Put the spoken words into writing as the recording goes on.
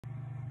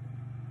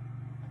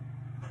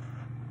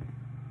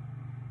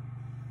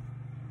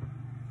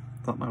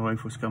Thought my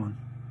wife was coming,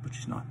 but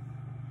she's not.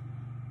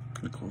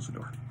 Gonna close the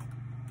door.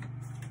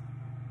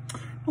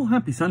 Well,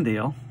 happy Sunday,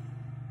 all.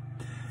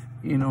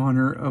 In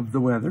honor of the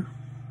weather,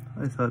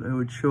 I thought I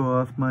would show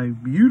off my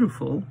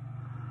beautiful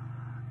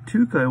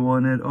toque I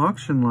won at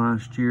auction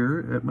last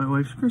year at my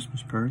wife's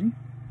Christmas party.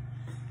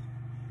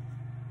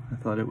 I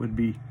thought it would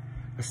be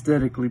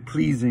aesthetically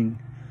pleasing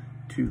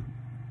to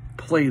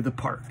play the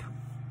part.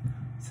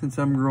 Since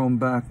I'm growing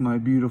back my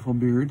beautiful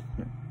beard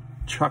that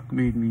Chuck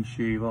made me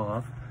shave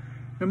off,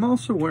 I'm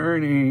also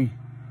wearing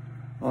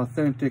a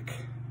authentic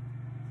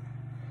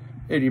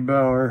Eddie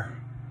Bauer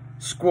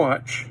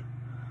Squatch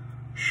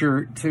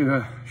shirt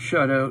to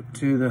shout out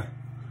to the,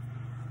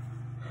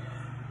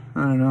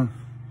 I don't know,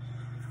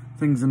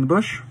 things in the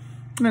bush.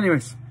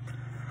 Anyways,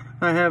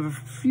 I have a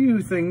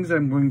few things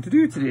I'm going to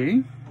do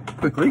today,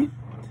 quickly.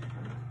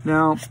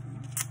 Now,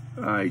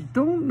 I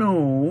don't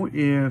know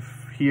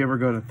if he ever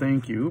got a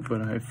thank you,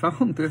 but I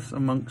found this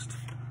amongst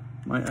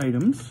my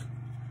items,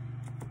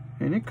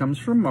 and it comes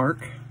from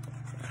Mark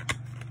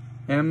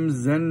M.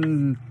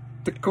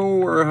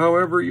 Zentico, or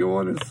however you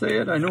want to say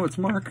it. I know it's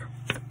Mark.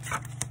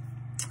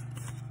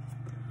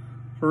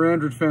 For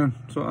Android fan,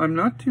 so I'm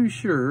not too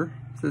sure.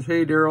 It says,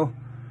 hey Daryl,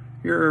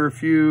 here are a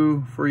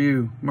few for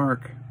you,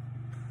 Mark.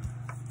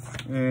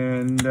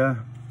 And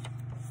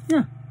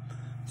yeah,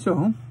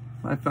 so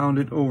I found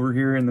it over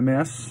here in the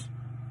mess,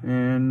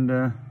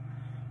 and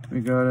we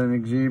got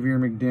an Xavier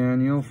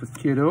McDaniel for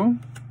Kiddo.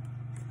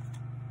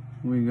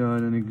 We got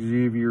an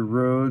Xavier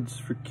Rhodes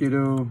for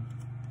Kiddo.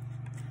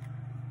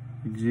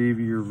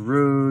 Xavier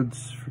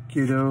Rhodes for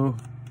Kiddo.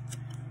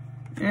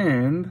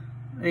 And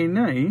a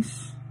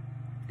nice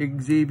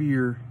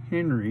Xavier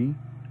Henry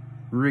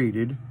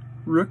rated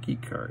rookie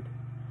card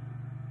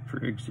for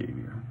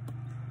Xavier.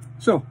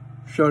 So,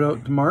 shout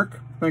out to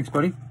Mark. Thanks,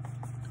 buddy.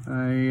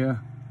 I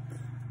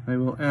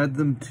will add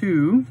them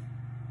to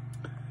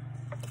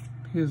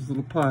his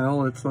little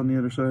pile that's on the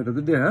other side of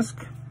the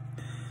desk.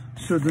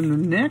 So then the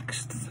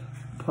next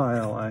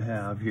pile I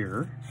have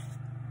here,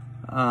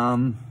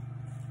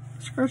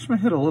 scratched my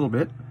head a little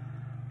bit,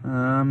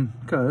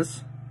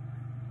 because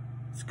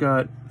it's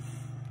got,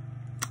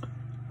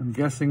 I'm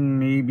guessing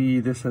maybe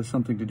this has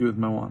something to do with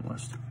my want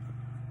list.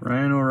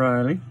 Ryan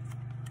O'Reilly,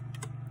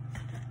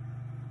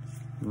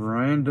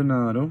 Ryan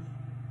Donato,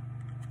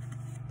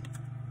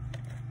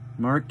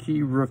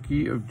 marquee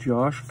rookie of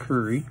Josh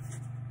Curry,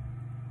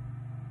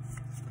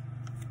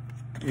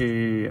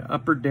 a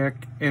Upper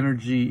Deck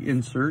Energy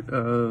insert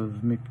of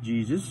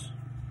McJesus,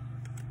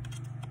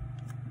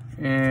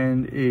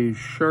 and a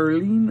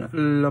Charlene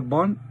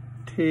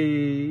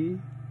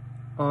Labonte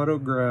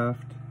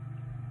autographed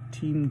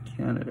Team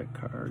Canada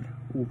card,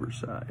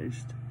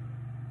 oversized.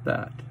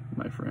 That,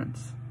 my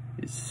friends,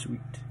 is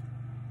sweet.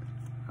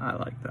 I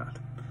like that.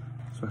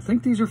 So I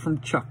think these are from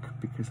Chuck,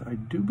 because I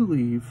do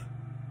believe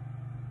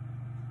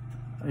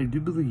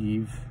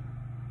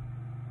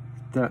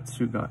that's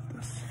who got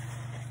this.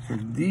 So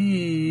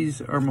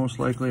these are most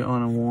likely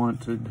on a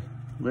wanted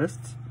list.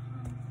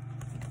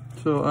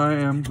 So I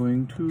am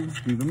going to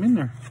leave them in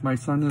there. My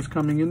son is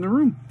coming in the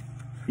room.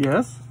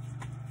 Yes?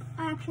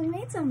 I actually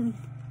made something.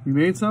 You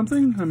made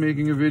something? I'm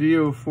making a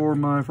video for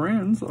my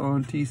friends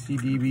on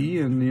TCDB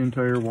and the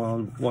entire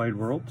wide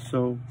world.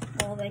 So,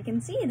 well, they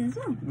can see it as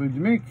well. What did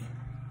you make?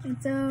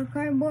 It's a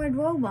cardboard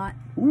robot.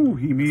 Ooh,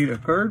 he made a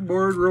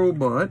cardboard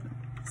robot.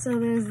 So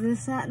there's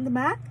this at the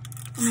back,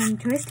 and then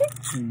twist it.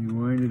 And you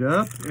wind it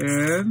up,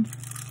 and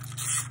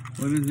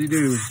what does he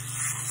do?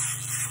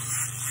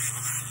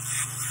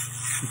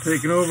 He's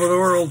taking over the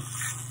world.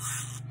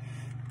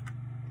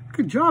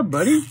 Good job,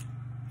 buddy.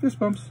 Fist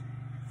bumps.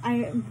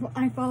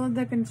 I followed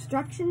the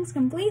constructions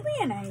completely,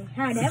 and I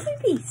had every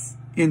piece.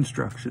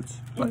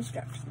 Instructions.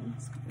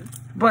 Instructions.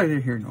 But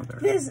here, no there.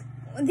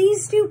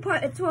 These two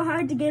parts were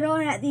hard to get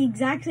on at the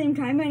exact same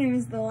time, and it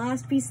was the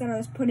last piece that I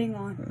was putting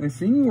on. I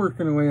seen you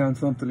working away on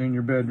something in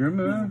your bedroom.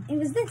 It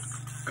was this.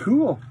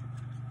 Cool.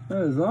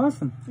 That is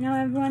awesome.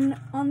 Now everyone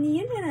on the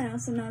internet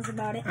also knows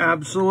about it.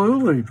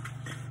 Absolutely.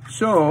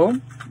 So,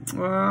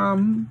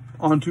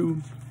 on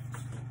to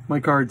my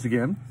cards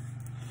again.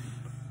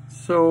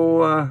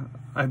 So,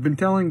 I've been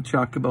telling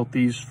Chuck about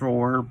these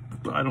for,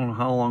 I don't know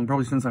how long,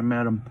 probably since I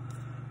met him.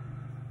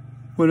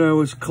 When I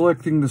was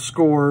collecting the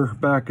score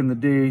back in the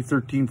day,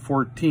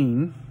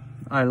 13-14,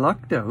 I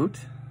lucked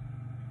out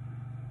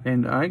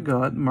and I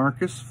got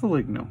Marcus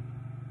Foligno.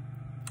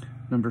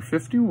 Number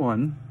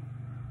 51,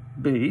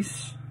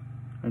 base.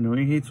 I know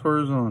he hates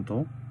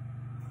horizontal,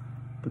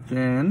 but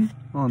then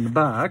on the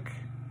back,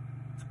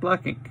 it's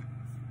black ink.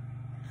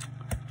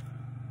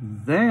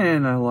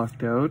 Then I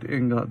lucked out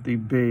and got the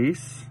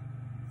base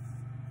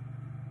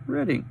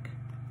red ink.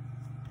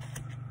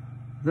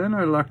 Then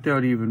I lucked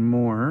out even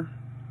more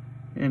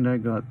and I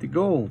got the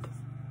gold.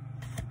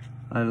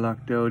 I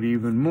lucked out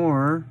even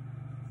more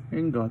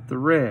and got the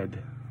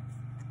red.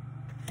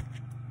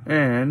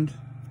 And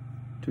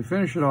to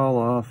finish it all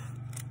off,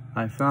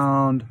 I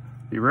found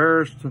the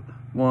rarest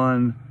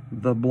one,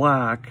 the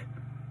black,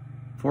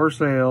 for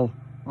sale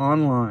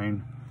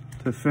online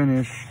to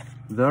finish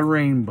the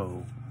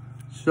rainbow.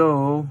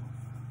 So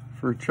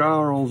for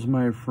Charles,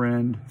 my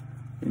friend,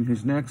 in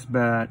his next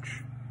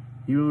batch,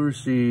 you will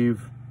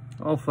receive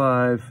all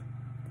 5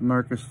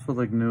 Marcus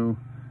Foligno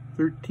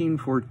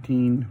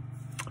 1314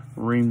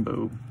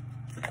 Rainbow.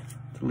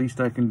 It's the least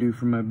I can do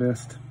for my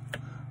best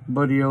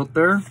buddy out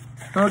there.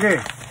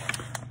 Okay,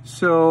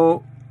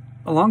 so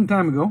a long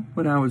time ago,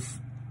 when I was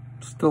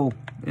still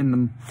in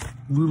the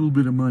little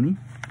bit of money,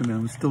 when I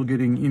was still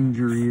getting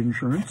injury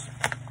insurance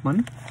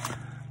money,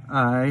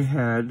 I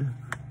had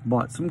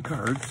bought some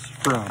cards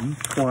from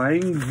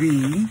Flying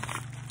V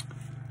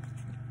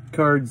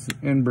Cards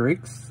and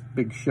Breaks.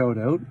 Big shout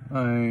out.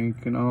 I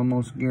can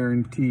almost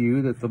guarantee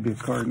you that there'll be a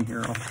card in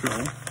here I'll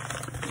show.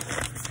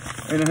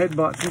 And I had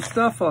bought some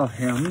stuff off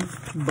him,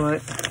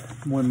 but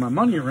when my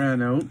money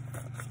ran out,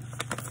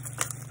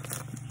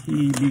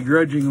 he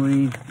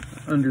begrudgingly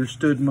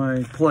understood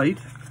my plight,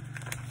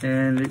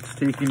 and it's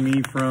taken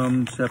me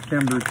from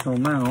September till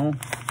now,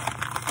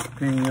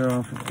 paying it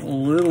off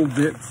little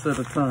bits at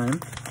a time,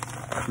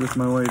 with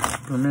my wife's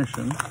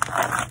permission,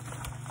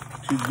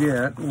 to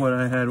get what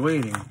I had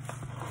waiting.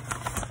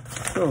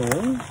 So,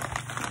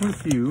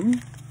 with you,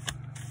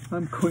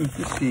 I'm going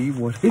to see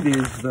what it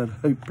is that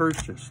I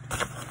purchased.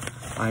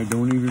 I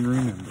don't even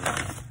remember.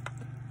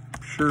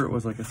 I'm sure it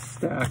was like a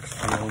stack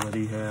sale that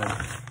he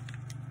had.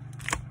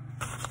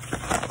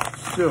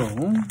 So,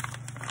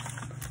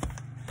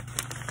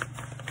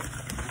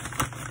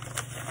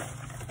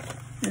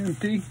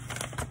 empty.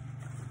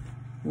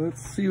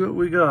 Let's see what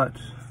we got.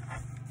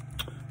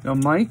 Now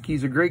Mike,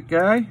 he's a great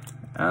guy,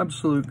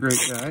 absolute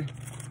great guy.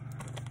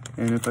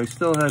 And if I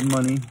still had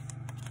money,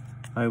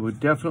 I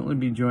would definitely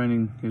be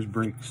joining his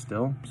break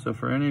still. So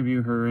for any of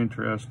you who are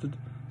interested,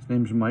 his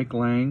name's Mike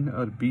Lang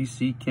out of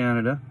BC,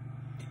 Canada.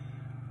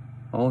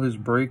 All his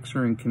breaks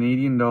are in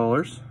Canadian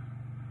dollars.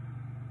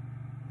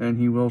 And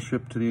he will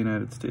ship to the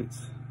United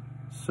States.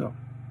 So,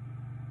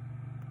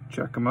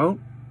 check him out.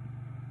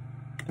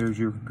 There's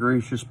your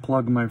gracious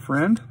plug, my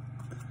friend.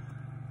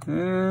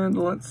 And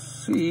let's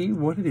see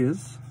what it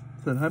is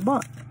that I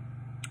bought.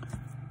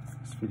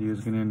 This video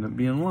is going to end up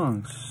being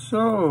long.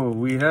 So,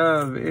 we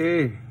have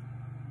a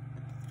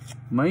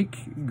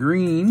Mike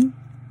Green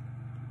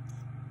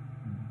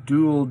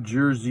dual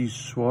jersey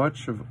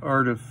swatch of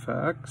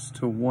Artifacts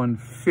to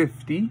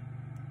 150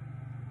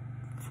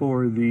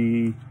 for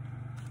the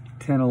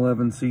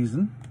 10-11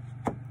 season.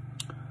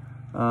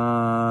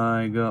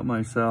 I got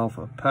myself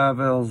a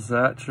Pavel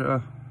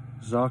Zacha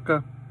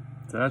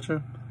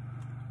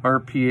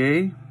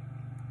RPA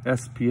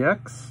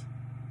SPX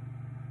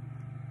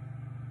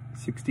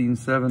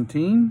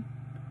 16-17.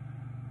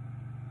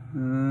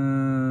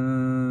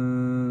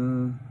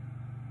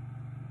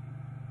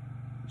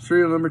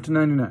 Serial number to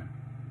 99.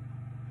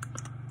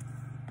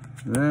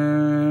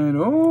 Then,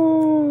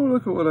 oh,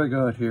 look at what I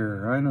got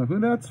here. I know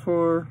who that's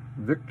for.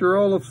 Victor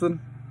Olofsson.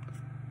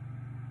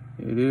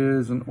 It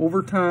is an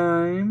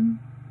overtime.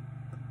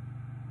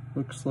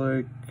 Looks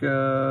like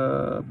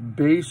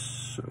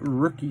base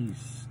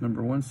rookies,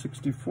 number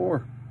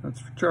 164. That's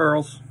for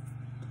Charles.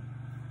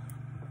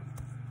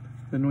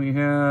 Then we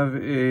have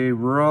a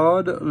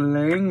Rod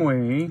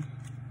Langway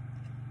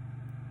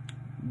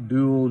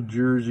dual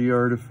jersey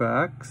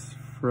Artifacts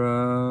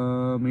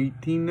from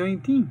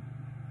 1819.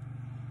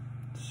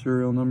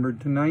 Serial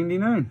numbered to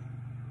 99.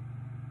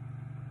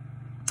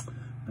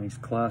 Nice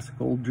classic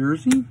old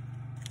jersey.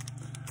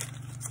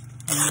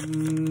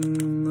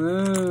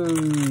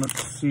 Then,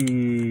 let's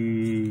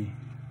see.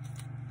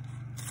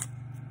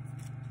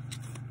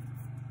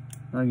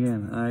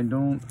 Again, I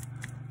don't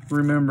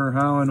remember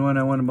how and when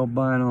I went about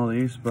buying all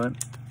these, but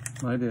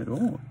I did.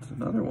 Oh, it's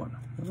another one.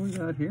 What do we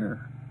got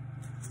here?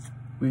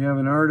 We have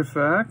an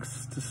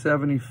Artifacts to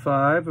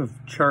 75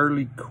 of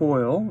Charlie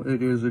Coyle.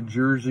 It is a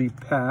jersey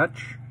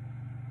patch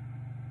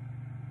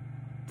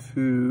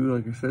to,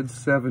 like I said,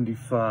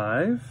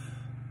 75.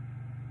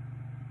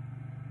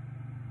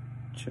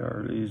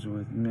 Charlie's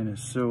with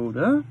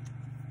Minnesota.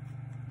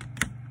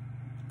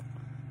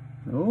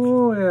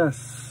 Oh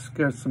yes,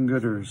 got some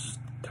gooders.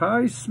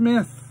 Ty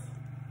Smith,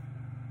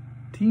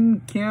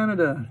 Team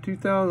Canada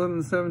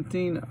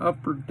 2017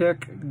 Upper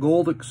Deck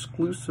Gold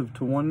exclusive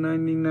to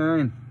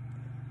 199.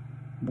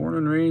 Born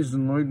and raised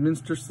in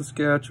Lloydminster,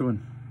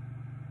 Saskatchewan.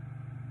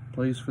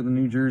 Plays for the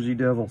New Jersey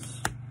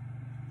Devils.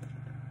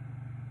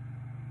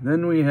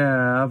 Then we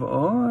have,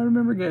 oh, I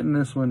remember getting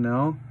this one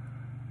now.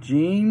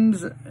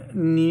 James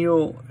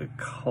Neal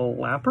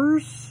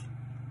Clappers.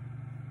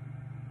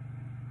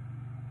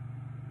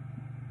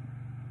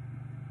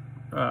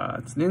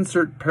 It's an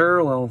insert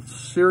parallel,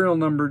 serial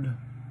numbered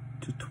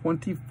to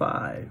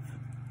 25.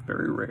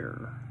 Very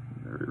rare,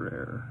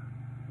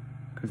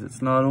 because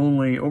it's not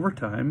only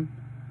overtime,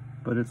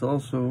 but it's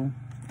also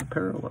a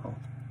parallel.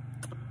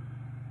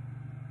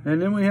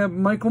 And then we have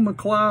Michael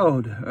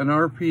McLeod, an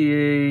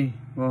RPA,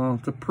 well,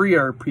 it's a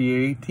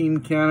pre-RPA, Team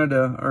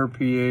Canada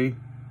RPA,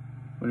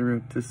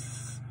 whatever, to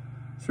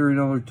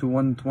serial number to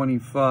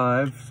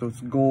 125, so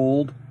it's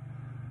gold.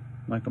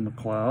 Michael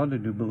McLeod, I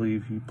do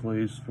believe he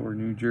plays for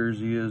New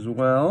Jersey as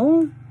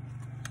well.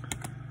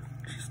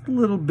 Just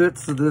little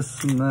bits of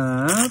this and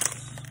that.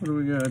 What do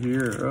we got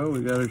here? Oh,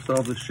 we got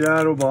ourselves a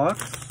shadow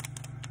box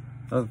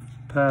of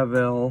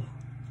Pavel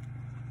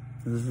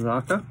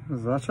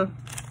Zacha.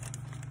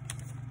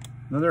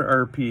 Another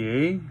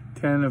RPA,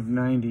 10 of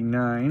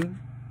 99.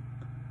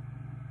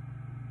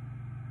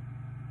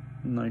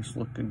 Nice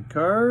looking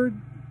card.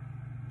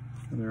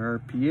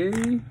 Another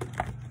RPA.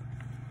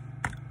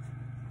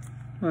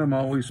 I'm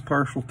always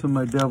partial to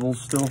my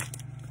Devils still.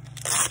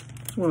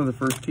 It's one of the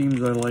first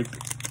teams I liked,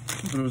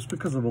 but it was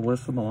because of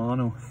Alyssa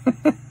Milano.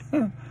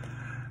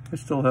 I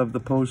still have the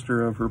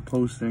poster of her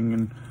posting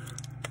and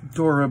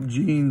tore up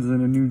jeans in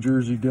a New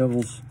Jersey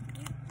Devils.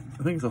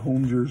 I think it's a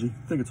home jersey.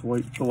 I think it's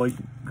white, the white,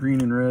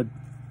 green, and red.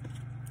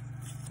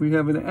 We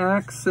have an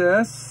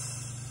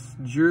Access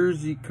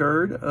jersey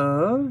card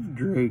of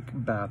Drake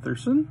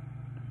Batherson.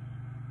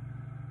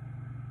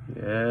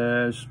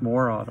 Yes,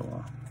 more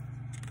Ottawa.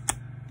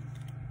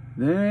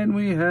 Then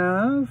we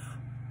have,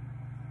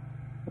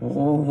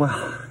 oh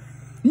wow,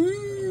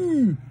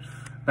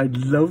 I'd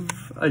love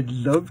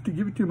to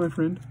give it to you, my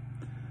friend,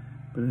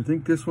 but I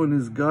think this one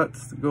has got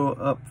to go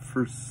up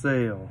for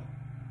sale.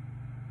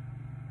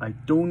 I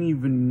don't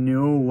even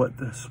know what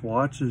the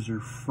swatches are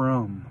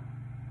from,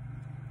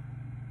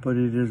 but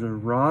it is a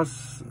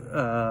Rasmus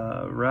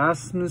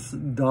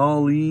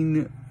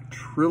Dahlin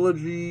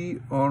Trilogy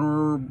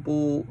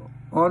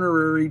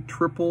Honorary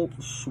Triple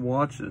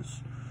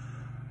Swatches.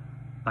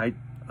 I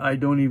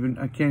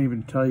can't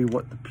even tell you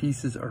what the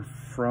pieces are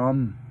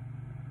from.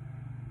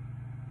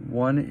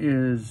 One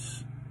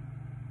is,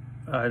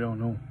 I don't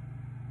know.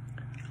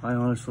 I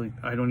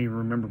don't even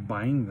remember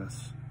buying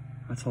this.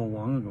 That's how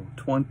long ago.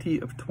 20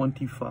 of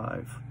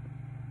 25.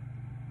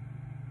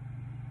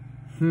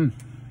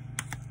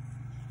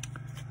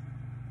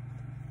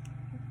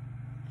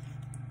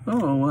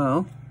 Oh,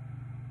 well.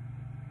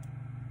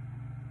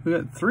 We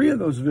got 3 of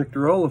those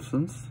Victor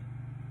Olofssons.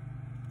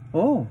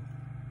 Oh.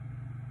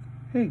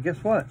 Hey,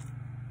 guess what?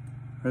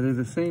 Are they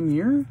the same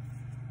year?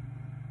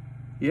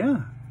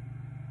 Yeah.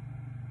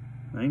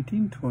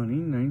 1920,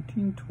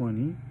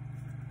 1920.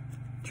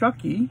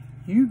 Chucky,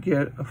 you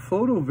get a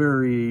photo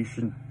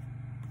variation.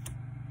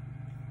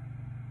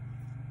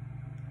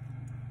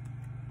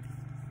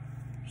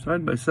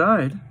 Side by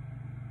side.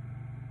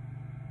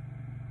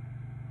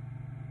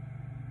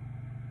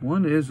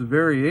 One is a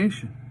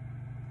variation.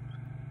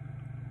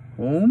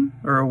 Home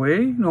or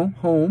away? No,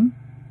 home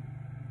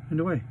and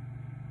away.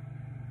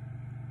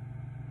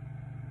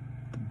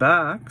 The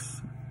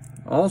backs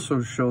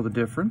also show the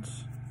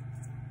difference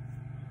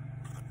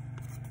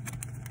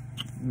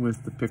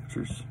with the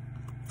pictures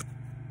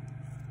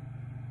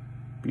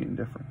being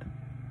different.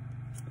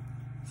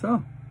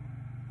 So,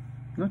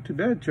 not too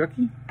bad,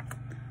 Chucky.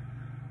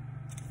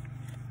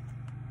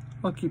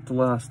 I'll keep the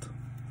last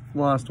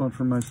one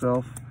for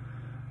myself.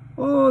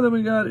 Oh, then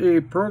we got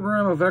a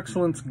Program of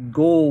Excellence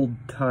Gold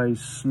Ty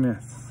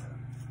Smith.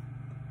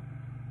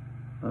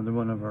 Another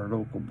one of our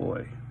local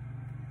boy.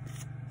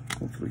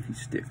 Hopefully he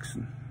sticks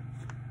and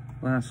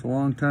lasts a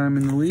long time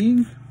in the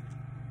league.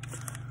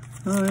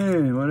 Oh,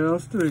 hey, what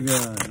else do we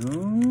got?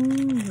 Oh,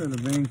 we got a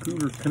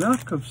Vancouver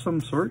Canuck of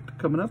some sort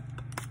coming up.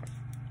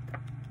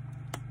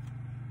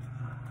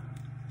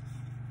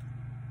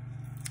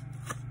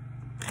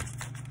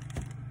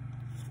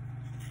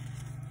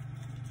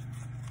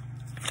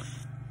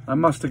 I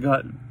must have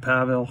got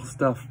Pavel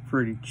stuff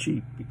pretty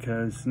cheap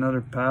because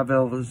another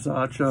Pavel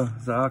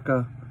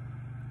Zacha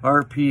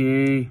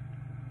RPA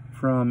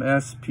from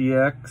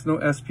SPX. No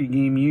SP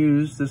game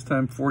used. This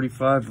time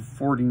 45 of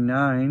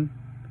 49.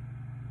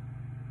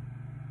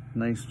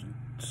 Nice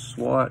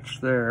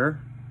swatch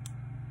there.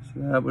 So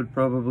that would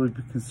probably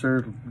be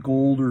considered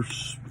gold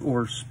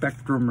or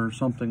spectrum or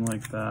something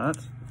like that.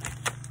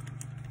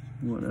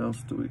 What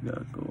else do we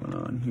got going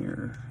on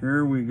here?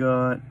 Here we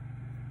got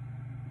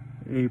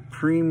a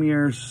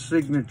Premier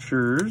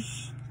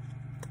Signatures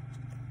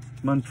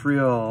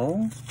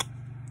Montreal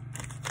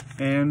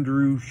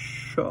Andrew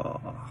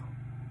Shaw.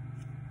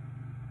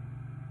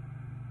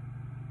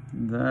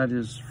 That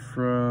is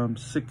from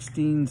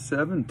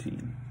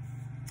 16-17.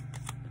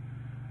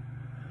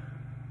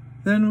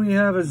 Then we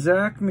have a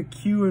Zach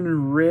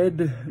McEwen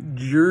red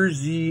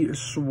jersey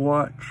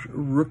swatch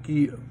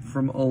rookie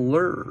from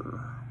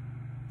Allure.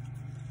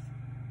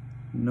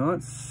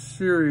 Not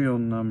serial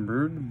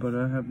numbered, but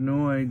I have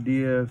no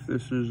idea if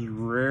this is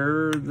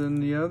rarer than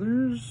the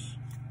others,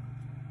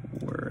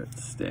 where it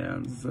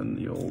stands in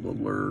the old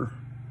Allure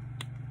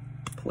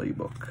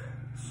playbook.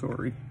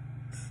 Sorry,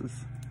 this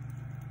is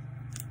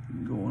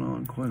going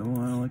on quite a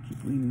while. I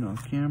keep leaning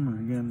off camera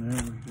again.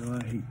 There we go.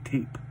 I hate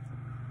tape.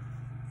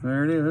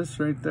 There it is,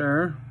 right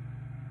there.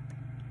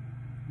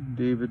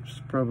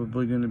 David's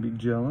probably going to be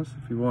jealous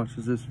if he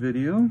watches this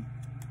video.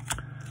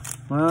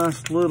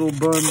 Last little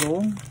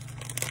bundle.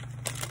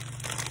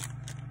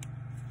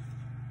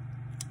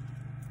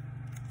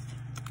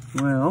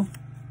 Well,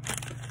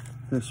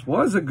 this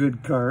was a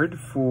good card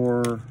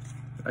for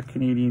a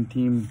Canadian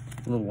team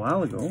a little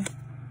while ago.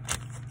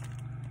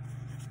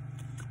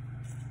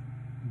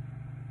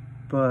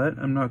 But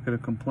I'm not going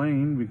to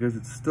complain because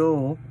it's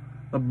still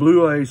a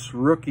Blue Ice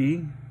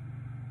rookie,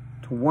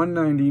 to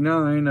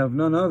 199 of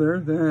none other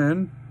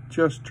than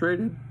just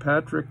traded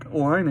Patrik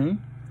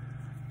Laine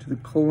to the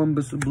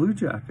Columbus Blue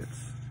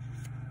Jackets.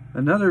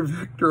 Another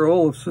Victor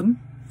Olofsson,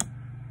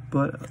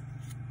 and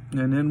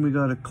then we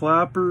got a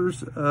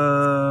Clappers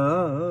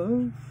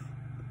of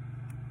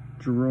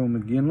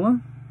Jarome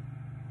Iginla.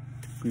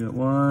 We got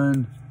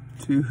 1,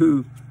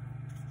 2,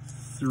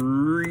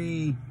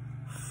 3,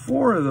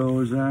 4 of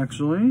those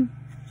actually.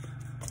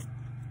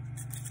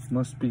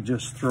 Must be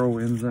just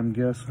throw-ins, I'm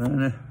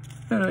guessing.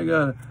 And I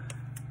got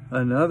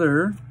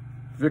another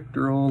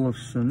Victor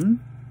Olofsson.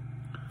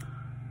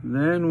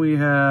 Then we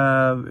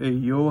have a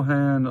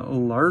Johan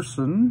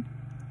Larsson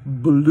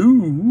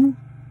blue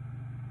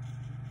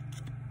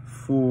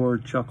for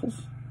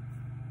Chuckles.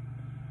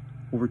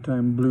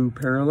 Overtime blue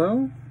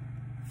parallel.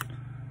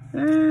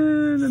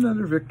 And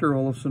another Victor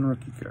Olofsson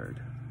rookie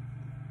card.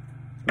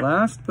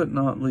 Last but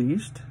not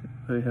least,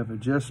 I have a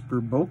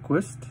Jesper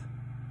Boqvist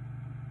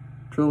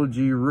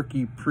Trilogy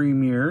Rookie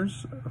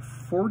Premiers,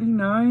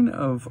 49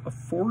 of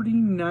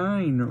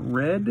 49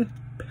 red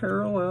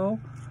parallel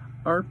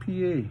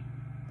RPA.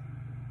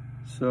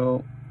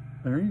 So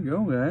there you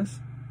go, guys.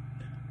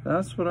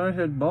 That's what I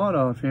had bought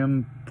off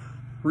him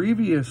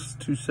previous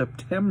to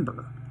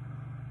September.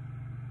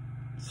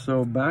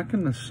 So back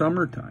in the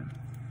summertime,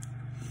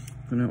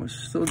 when I was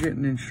still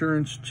getting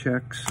insurance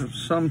checks of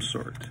some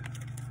sort.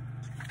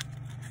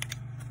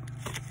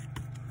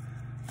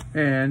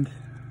 And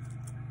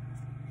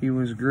he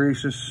was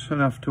gracious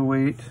enough to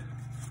wait.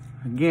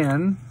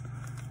 Again,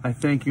 I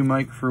thank you,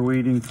 Mike, for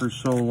waiting for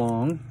so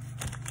long.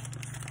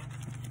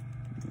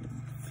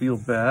 Feel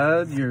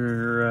bad,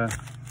 you're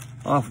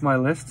off my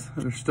list.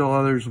 There's still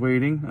others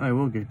waiting. I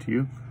will get to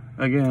you.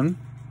 Again,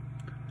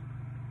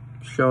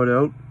 shout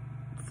out,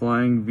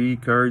 Flying V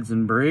Cards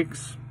and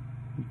Breaks.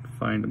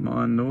 Find them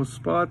on those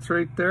spots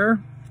right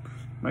there.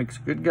 Mike's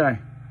a good guy.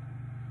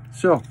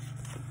 So,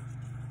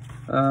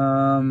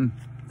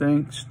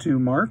 thanks to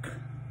Mark.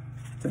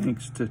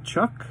 Thanks to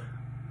Chuck.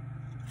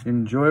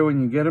 Enjoy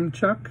when you get them,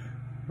 Chuck.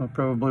 I'll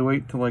probably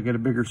wait till I get a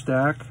bigger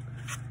stack.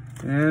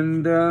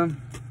 And,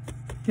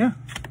 yeah,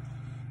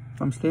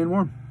 I'm staying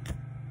warm.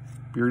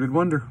 Bearded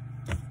Wonder.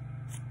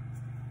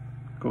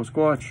 Go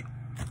Squatch.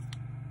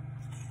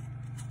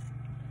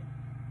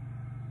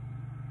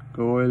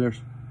 Go Oilers.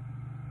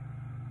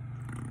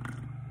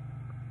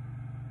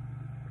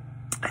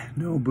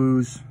 No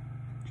booze,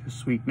 just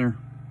sweetener.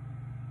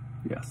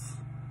 Yes.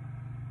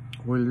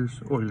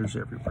 Oilers, Oilers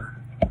everywhere.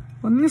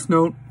 On this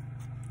note,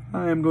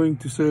 I am going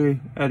to say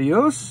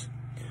adios.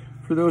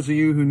 For those of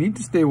you who need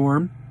to stay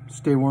warm,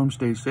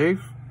 stay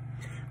safe.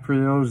 For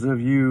those of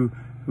you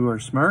who are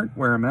smart,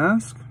 wear a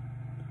mask.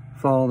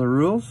 Follow the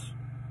rules.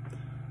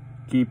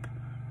 Keep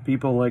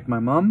people like my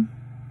mom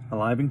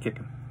alive and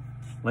kicking.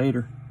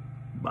 Later.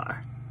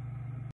 Bye.